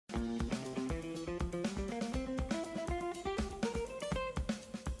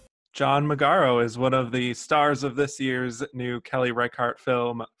John Magaro is one of the stars of this year's new Kelly Reichardt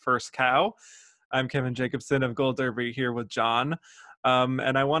film, First Cow. I'm Kevin Jacobsen of Gold Derby here with John.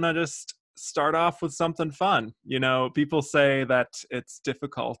 And I want to just start off with something fun. You know, people say that it's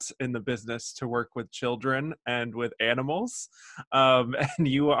difficult in the business to work with children and with animals. And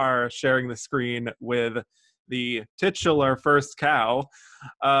you are sharing the screen with the titular First Cow.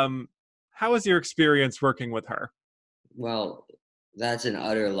 Um, how was your experience working with her? Well, that's an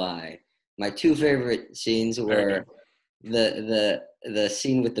utter lie. My two favorite scenes Very were the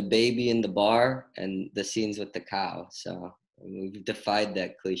scene with the baby in the bar and the scenes with the cow. So we've defied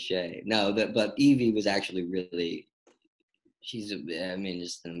that cliche. No, but Evie was actually really I mean,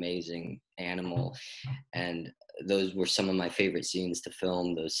 just an amazing animal, and those were some of my favorite scenes to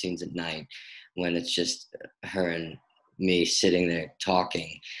film. Those scenes at night when it's just her and me sitting there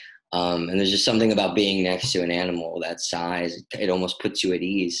talking. And there's just something about being next to an animal that size. It almost puts you at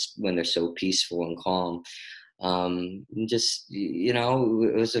ease when they're so peaceful and calm. Just,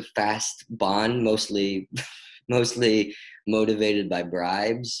 it was a fast bond, mostly, mostly motivated by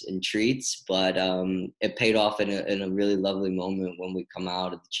bribes and treats, but it paid off in a really lovely moment when we come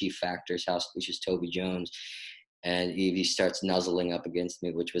out of the chief factor's house, which is Toby Jones, and Evie starts nuzzling up against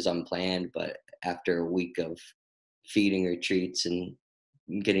me, which was unplanned, but after a week of feeding her treats and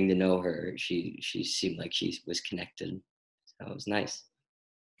getting to know her, she seemed like she was connected. So it was nice.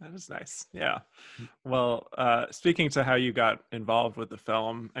 That is nice. Yeah. Well, speaking to how you got involved with the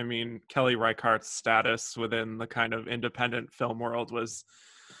film, I mean, Kelly Reichardt's status within the kind of independent film world was,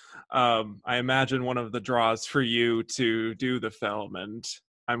 I imagine, one of the draws for you to do the film. And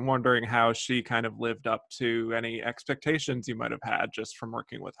I'm wondering how she kind of lived up to any expectations you might have had just from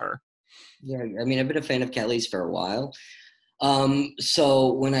working with her. Yeah, I mean, I've been a fan of Kelly's for a while.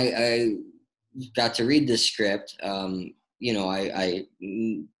 So when I got to read this script, I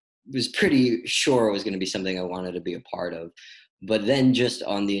was pretty sure it was going to be something I wanted to be a part of. But then just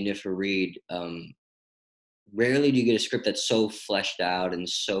on the initial read, rarely do you get a script that's so fleshed out and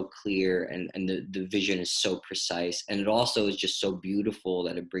so clear, and the vision is so precise. And it also is just so beautiful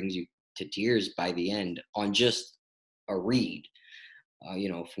that it brings you to tears by the end on just a read,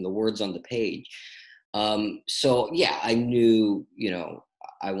 from the words on the page. So yeah, I knew,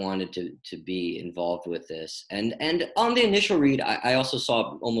 I wanted to be involved with this. And on the initial read, I also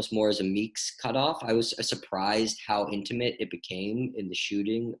saw it almost more as a Meeks cutoff. I was surprised how intimate it became in the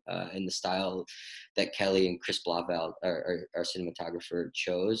shooting, in the style that Kelly and Chris Blauvelt, our cinematographer,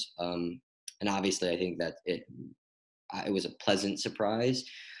 chose. And obviously, I think that it was a pleasant surprise.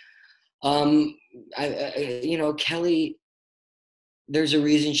 Um, Kelly, there's a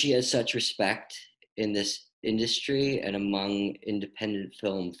reason she has such respect in this industry and among independent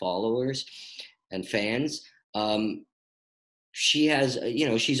film followers and fans. She has,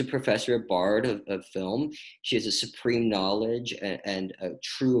 she's a professor at Bard of film. She has a supreme knowledge and a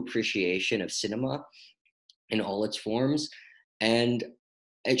true appreciation of cinema in all its forms. And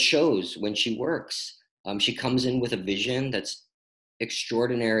it shows when she works. She comes in with a vision that's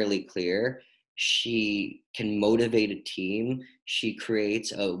extraordinarily clear. She can motivate a team. She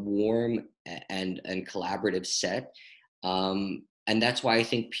creates a warm and collaborative set. And that's why I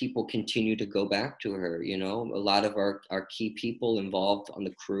think people continue to go back to her. A lot of our key people involved on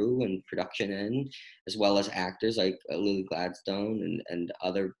the crew and production end, as well as actors like Lily Gladstone and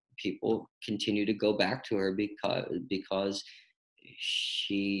other people, continue to go back to her because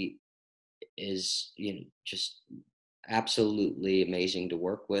she is, just absolutely amazing to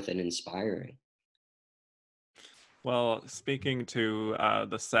work with and inspiring. Well, speaking to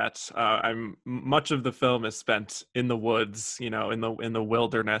the set, I'm much of the film is spent in the woods, you know, in the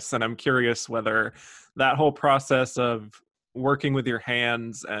wilderness, and I'm curious whether that whole process of working with your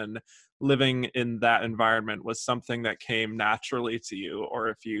hands and living in that environment was something that came naturally to you, or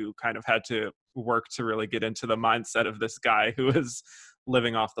if you kind of had to work to really get into the mindset of this guy who is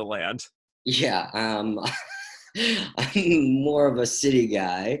living off the land. Yeah, I'm more of a city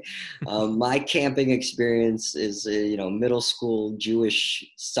guy. My camping experience is, middle school Jewish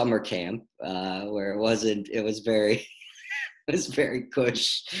summer camp, where it was very, it was very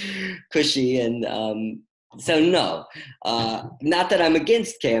cushy. And so no, not that I'm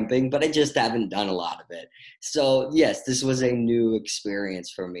against camping, but I just haven't done a lot of it. So yes, this was a new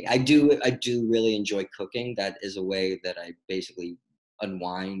experience for me. I do really enjoy cooking. That is a way that I basically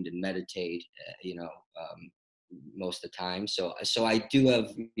unwind and meditate, most of the time. So I do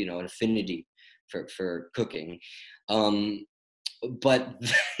have, an affinity for cooking. Um, but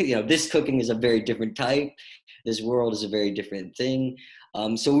this cooking is a very different type. This world is a very different thing.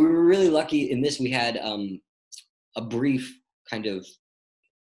 So we were really lucky in this. We had a brief kind of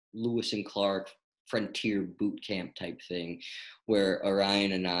Lewis and Clark frontier boot camp type thing, where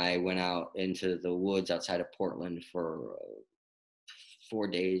Orion and I went out into the woods outside of Portland for 4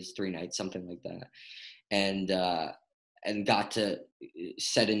 days, 3 nights, something like that, and got to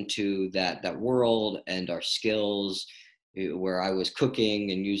set into that world and our skills, where I was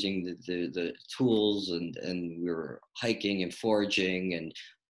cooking and using the tools, and we were hiking and foraging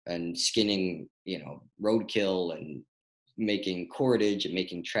and skinning, roadkill, and making cordage and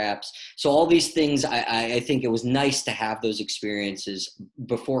making traps. So all these things, I think it was nice to have those experiences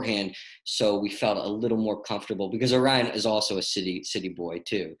beforehand, so we felt a little more comfortable, because Orion is also a city boy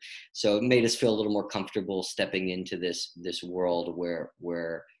too. So it made us feel a little more comfortable stepping into this world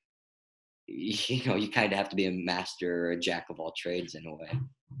where you kind of have to be a master or a jack of all trades in a way.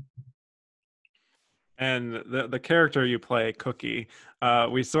 And the character you play, Cookie,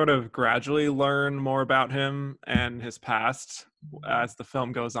 we sort of gradually learn more about him and his past as the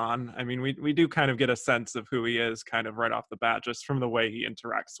film goes on. I mean, we do kind of get a sense of who he is kind of right off the bat, just from the way he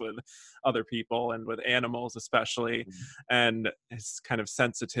interacts with other people and with animals especially, and his kind of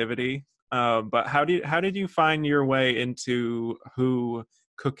sensitivity. But how did you find your way into who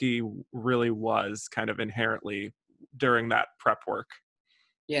Cookie really was, kind of inherently, during that prep work?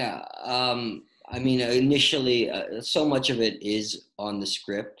 Yeah, I mean, initially, so much of it is on the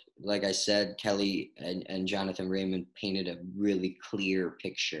script. Like I said, Kelly and Jonathan Raymond painted a really clear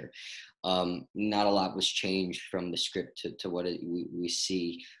picture. Not a lot was changed from the script to what we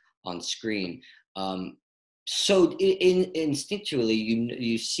see on screen. So instinctually,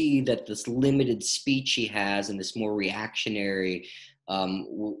 you see that this limited speech he has and this more reactionary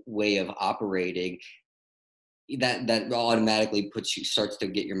way of operating, that automatically starts to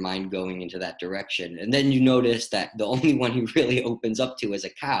get your mind going into that direction. And then you notice that the only one he really opens up to is a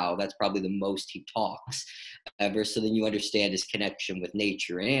cow. That's probably the most he talks ever. So then you understand his connection with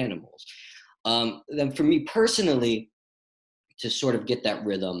nature and animals. Then for me personally, to sort of get that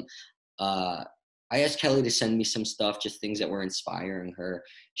rhythm, I asked Kelly to send me some stuff, just things that were inspiring her.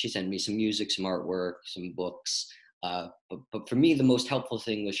 She sent me some music, some artwork, some books. But for me, the most helpful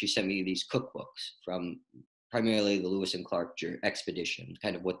thing was she sent me these cookbooks from primarily the Lewis and Clark expedition,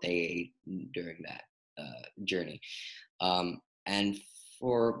 kind of what they ate during that journey. And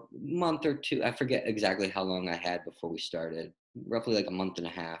for a month or two, I forget exactly how long I had before we started, roughly like a month and a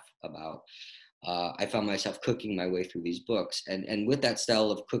half about. I found myself cooking my way through these books. And with that style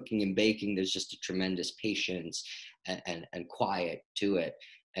of cooking and baking, there's just a tremendous patience and quiet to it,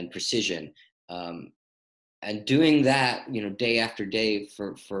 and precision. And doing that, day after day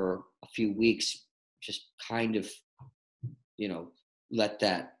for a few weeks, just kind of, let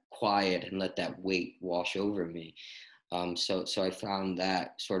that quiet and let that weight wash over me. So I found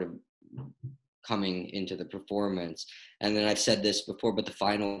that sort of coming into the performance. And then I've said this before, but the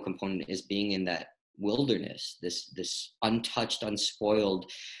final component is being in that wilderness, this untouched,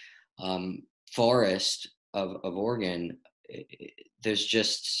 unspoiled forest of Oregon. There's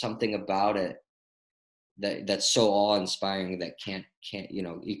just something about it that's so awe-inspiring that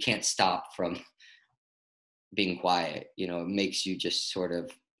you can't stop from being quiet. It makes you just sort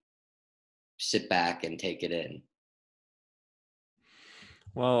of sit back and take it in.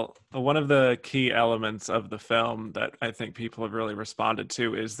 Well, one of the key elements of the film that I think people have really responded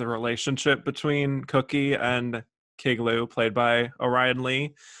to is the relationship between Cookie and Kiglu, played by Orion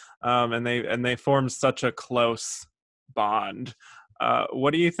Lee, and they form such a close bond.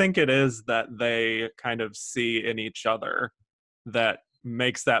 What do you think it is that they kind of see in each other that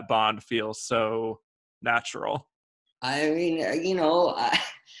makes that bond feel so natural? I mean,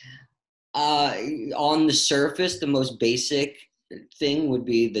 on the surface, the most basic thing would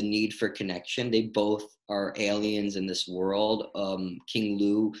be the need for connection. They both are aliens in this world. King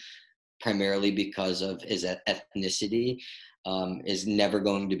Lu, primarily because of his ethnicity, is never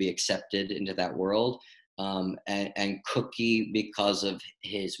going to be accepted into that world. And Cookie, because of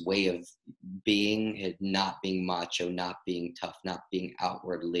his way of being, not being macho, not being tough, not being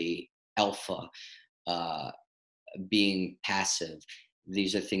outwardly alpha, uh, being passive.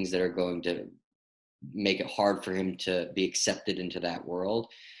 These are things that are going to make it hard for him to be accepted into that world.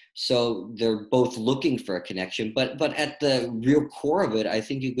 So they're both looking for a connection, but at the real core of it, I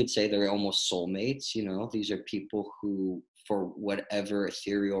think you could say they're almost soulmates. These are people who, for whatever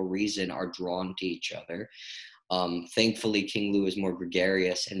ethereal reason, are drawn to each other. Thankfully, King Lu is more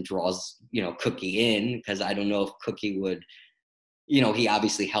gregarious and draws, Cookie in, because I don't know if Cookie would, he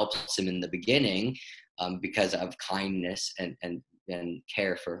obviously helps him in the beginning, because of kindness and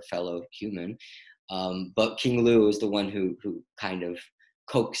care for a fellow human. But King Lu is the one who kind of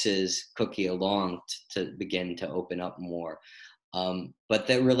coaxes Cookie along to begin to open up more. But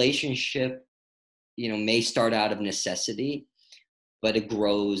the relationship, may start out of necessity, but it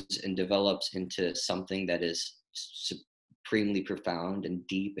grows and develops into something that is supremely profound and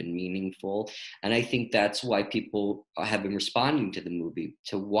deep and meaningful. And I think that's why people have been responding to the movie,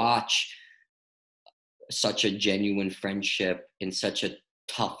 to watch such a genuine friendship in such a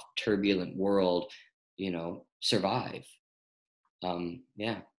tough, turbulent world, survive.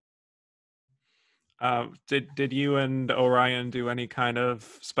 Yeah. Did you and Orion do any kind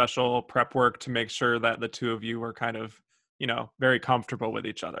of special prep work to make sure that the two of you were kind of, very comfortable with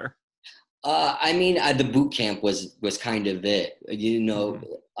each other? I mean, the boot camp was kind of it. Mm-hmm.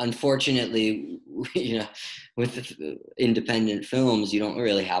 Unfortunately, with independent films, you don't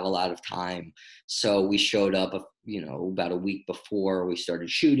really have a lot of time. So we showed up, about a week before we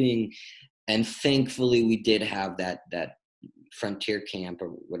started shooting, and thankfully, we did have that frontier camp or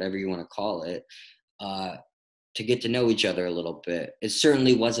whatever you want to call it, uh, to get to know each other a little bit. It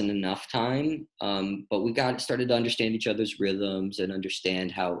certainly wasn't enough time, but we got started to understand each other's rhythms and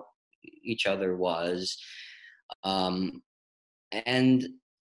understand how each other was. Um, and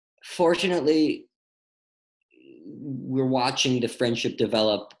fortunately, we're watching the friendship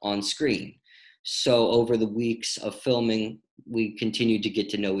develop on screen. So over the weeks of filming, we continued to get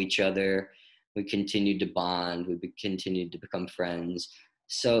to know each other. We continued to bond. We continued to become friends.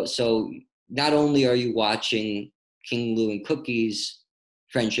 So not only are you watching King Lou and Cookie's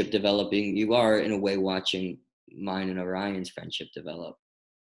friendship developing, you are in a way watching mine and Orion's friendship develop.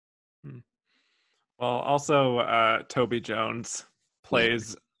 Hmm. Well, also, Toby Jones Yeah.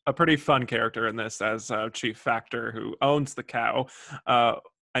 plays a pretty fun character in this as Chief Factor who owns the cow. Uh,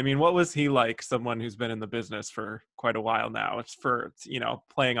 I mean, what was he like? Someone who's been in the business for quite a while now. It's for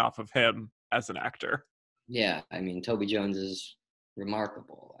playing off of him as an actor. Yeah, I mean, Toby Jones is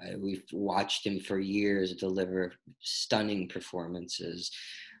remarkable. We've watched him for years deliver stunning performances,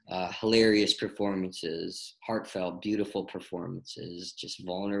 hilarious performances, heartfelt, beautiful performances, just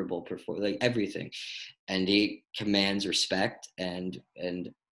vulnerable like everything. And he commands respect. And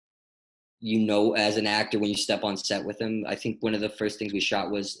as an actor, when you step on set with him, I think one of the first things we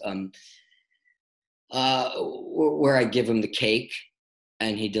shot was where I give him the cake,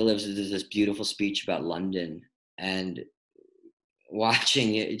 and he delivers this beautiful speech about London. And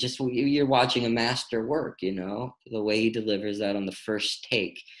watching it, just you're watching a master work, the way he delivers that on the first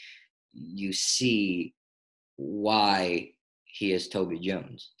take, you see why he is Toby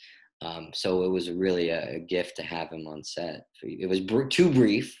Jones. So it was really a gift to have him on set. It was too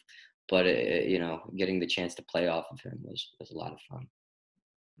brief, but getting the chance to play off of him was a lot of fun.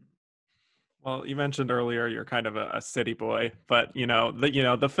 Well, you mentioned earlier you're kind of a city boy, but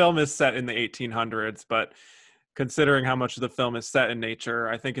the film is set in the 1800s, but considering how much of the film is set in nature,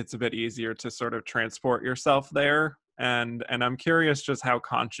 I think it's a bit easier to sort of transport yourself there. And I'm curious just how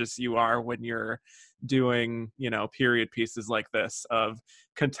conscious you are when you're doing, period pieces like this of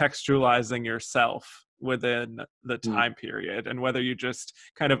contextualizing yourself within the Mm. time period, and whether you just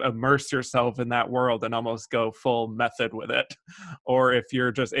kind of immerse yourself in that world and almost go full method with it, or if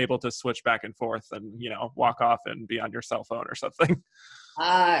you're just able to switch back and forth and, walk off and be on your cell phone or something.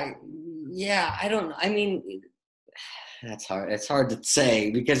 Uh, yeah, I don't. I mean, that's hard. It's hard to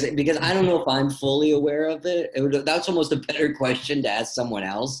say because I don't know if I'm fully aware of it. That's almost a better question to ask someone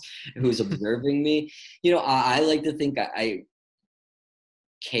else who's observing me. I like to think I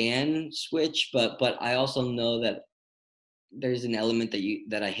can switch, but I also know that there's an element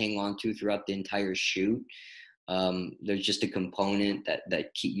that I hang on to throughout the entire shoot. There's just a component that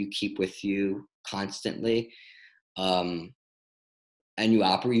you keep with you constantly. Um, and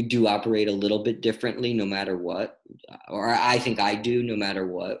you do operate a little bit differently no matter what, or I think I do, no matter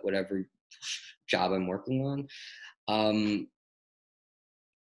whatever job I'm working on. Um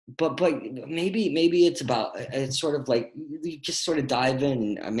but maybe it's sort of like you just sort of dive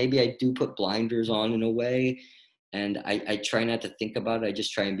in, and maybe I do put blinders on in a way, and I try not to think about it. I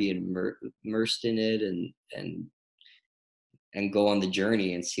just try and be immersed in it, and go on the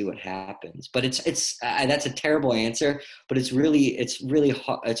journey and see what happens. But it's that's a terrible answer, but it's really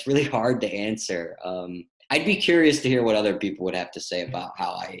hard to answer. I'd be curious to hear what other people would have to say about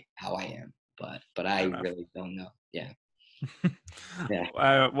how I am, but Fair I enough. really don't know. Yeah.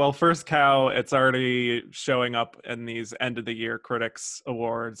 Yeah. Well, First Cow, it's already showing up in these end of the year critics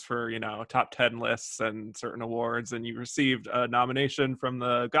awards for, top 10 lists and certain awards. And you received a nomination from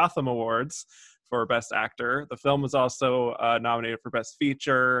the Gotham Awards for Best Actor. The film was also nominated for Best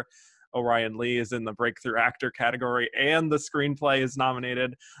Feature. Orion Lee is in the Breakthrough Actor category, and the screenplay is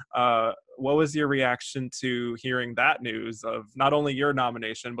nominated. What was your reaction to hearing that news of not only your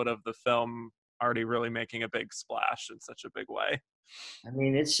nomination, but of the film already really making a big splash in such a big way. I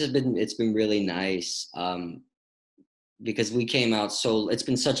mean, it's been really nice. Because we came out so it's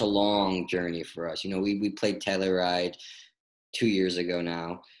been such a long journey for us. You know, we played Telluride 2 years ago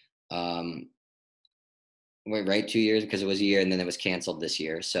now. Um, wait, right, 2 years because it was a year and then it was canceled this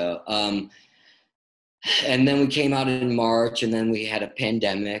year. So and then we came out in March, and then we had a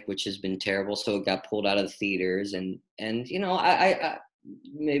pandemic, which has been terrible. So it got pulled out of the theaters, and you know, I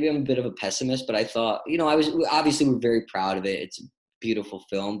maybe I'm a bit of a pessimist, but I thought, you know, I was obviously we're very proud of it. It's a beautiful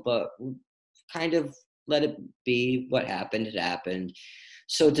film, but kind of let it be. What happened had happened.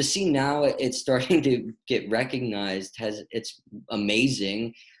 So to see now it's starting to get recognized, it's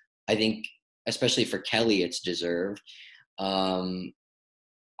amazing. I think, especially for Kelly, it's deserved. Um,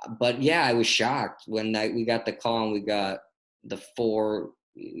 but yeah, I was shocked when we got the call and we got the four,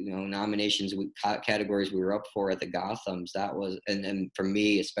 you know, nominations, categories we were up for at the Gothams. That was, and for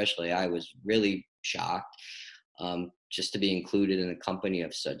me especially, I was really shocked, just to be included in a company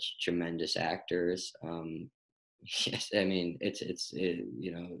of such tremendous actors. Yes, I mean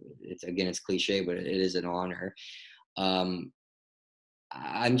you know, it's again, it's cliche, but it is an honor. Um,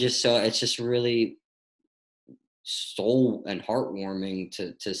 I'm just so it's just really soul and heartwarming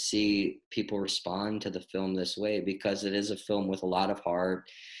to see people respond to the film this way, because it is a film with a lot of heart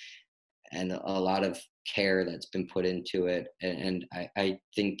and a lot of care that's been put into it, and I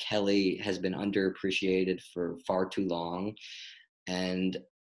think Kelly has been underappreciated for far too long, and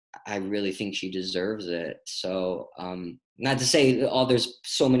I really think she deserves it. So not to say, oh, there's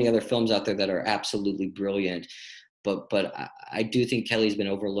so many other films out there that are absolutely brilliant, but I do think Kelly's been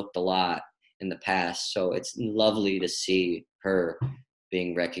overlooked a lot in the past. So it's lovely to see her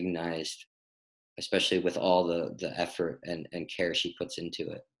being recognized, especially with all the effort and care she puts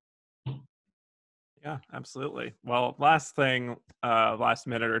into it. Yeah, absolutely. Well, last thing, last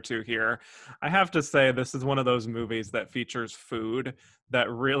minute or two here. I have to say, this is one of those movies that features food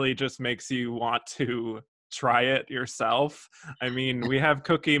that really just makes you want to try it yourself. I mean, we have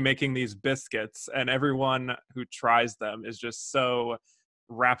Cookie making these biscuits, and everyone who tries them is just so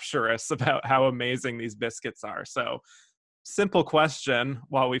rapturous about how amazing these biscuits are. So, simple question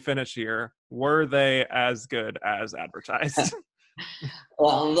while we finish here: were they as good as advertised?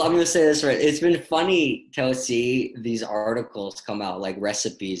 Well, I'm going to say this right. It's been funny to see these articles come out, like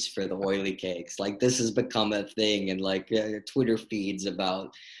recipes for the oily cakes. Like this has become a thing, and like Twitter feeds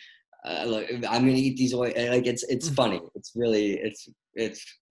about like, I'm going to eat these oil. Like it's funny. It's really it's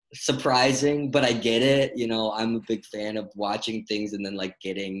surprising, but I get it. You know, I'm a big fan of watching things and then like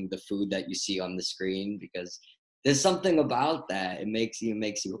getting the food that you see on the screen, because there's something about that. It makes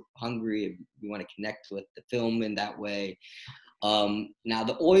you hungry. You want to connect with the film in that way. Now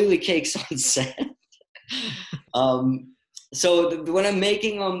the oily cakes on set. um, so when I'm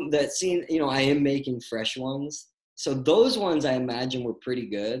making them, that scene, you know, I am making fresh ones. So those ones I imagine were pretty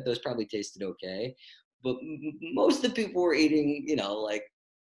good. Those probably tasted okay, but most of the people were eating, you know, like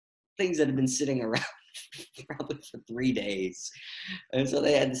things that had been sitting around probably for 3 days, and so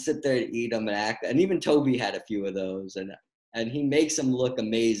they had to sit there and eat them and act. And even Toby had a few of those, and he makes them look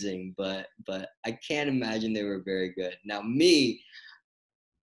amazing, but I can't imagine they were very good. Now me,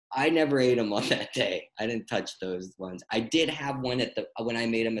 I never ate them on that day. I didn't touch those ones. I did have one when I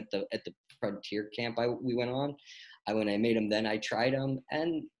made them at the frontier camp we went on. When I made them, then I tried them,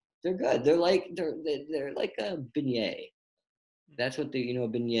 and they're good. They're like a beignet. That's what a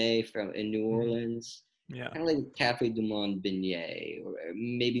beignet from in New Orleans. Yeah. Kind of like a Cafe du Monde beignet, or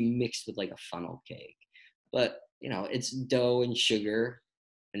maybe mixed with like a funnel cake. But you know, it's dough and sugar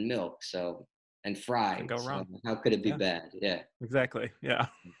and milk, so and Can fried. go So wrong. how could it be Yeah. bad? Yeah. Exactly. Yeah.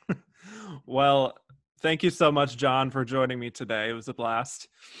 Well, thank you so much, John, for joining me today. It was a blast.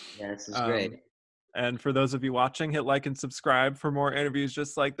 Yeah, this is great. Um, and for those of you watching, hit like and subscribe for more interviews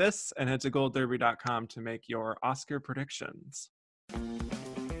just like this, and head to goldderby.com to make your Oscar predictions.